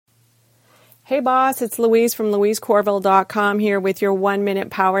Hey boss, it's Louise from louisecorville.com here with your 1-minute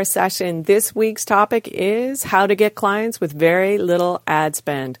power session. This week's topic is how to get clients with very little ad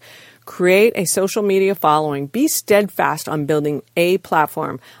spend. Create a social media following. Be steadfast on building a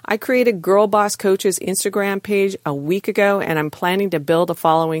platform. I created Girl Boss Coach's Instagram page a week ago, and I'm planning to build a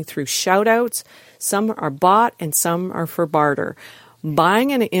following through shout-outs. Some are bought and some are for barter.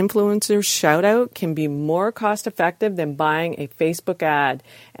 Buying an influencer shout-out can be more cost-effective than buying a Facebook ad,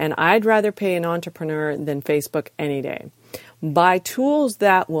 and I'd rather pay an entrepreneur than Facebook any day. Buy tools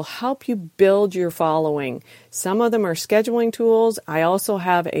that will help you build your following. Some of them are scheduling tools. I also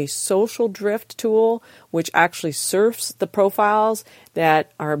have a social drift tool, which actually surfs the profiles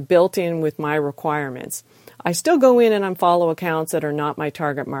that are built in with my requirements. I still go in and unfollow accounts that are not my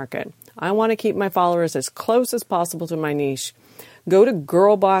target market. I want to keep my followers as close as possible to my niche. Go to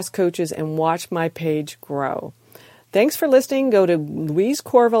Girl Boss Coaches and watch my page grow. Thanks for listening. Go to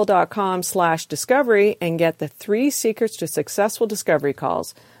louisecorville.com/discovery and get the 3 secrets to successful discovery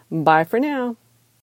calls. Bye for now.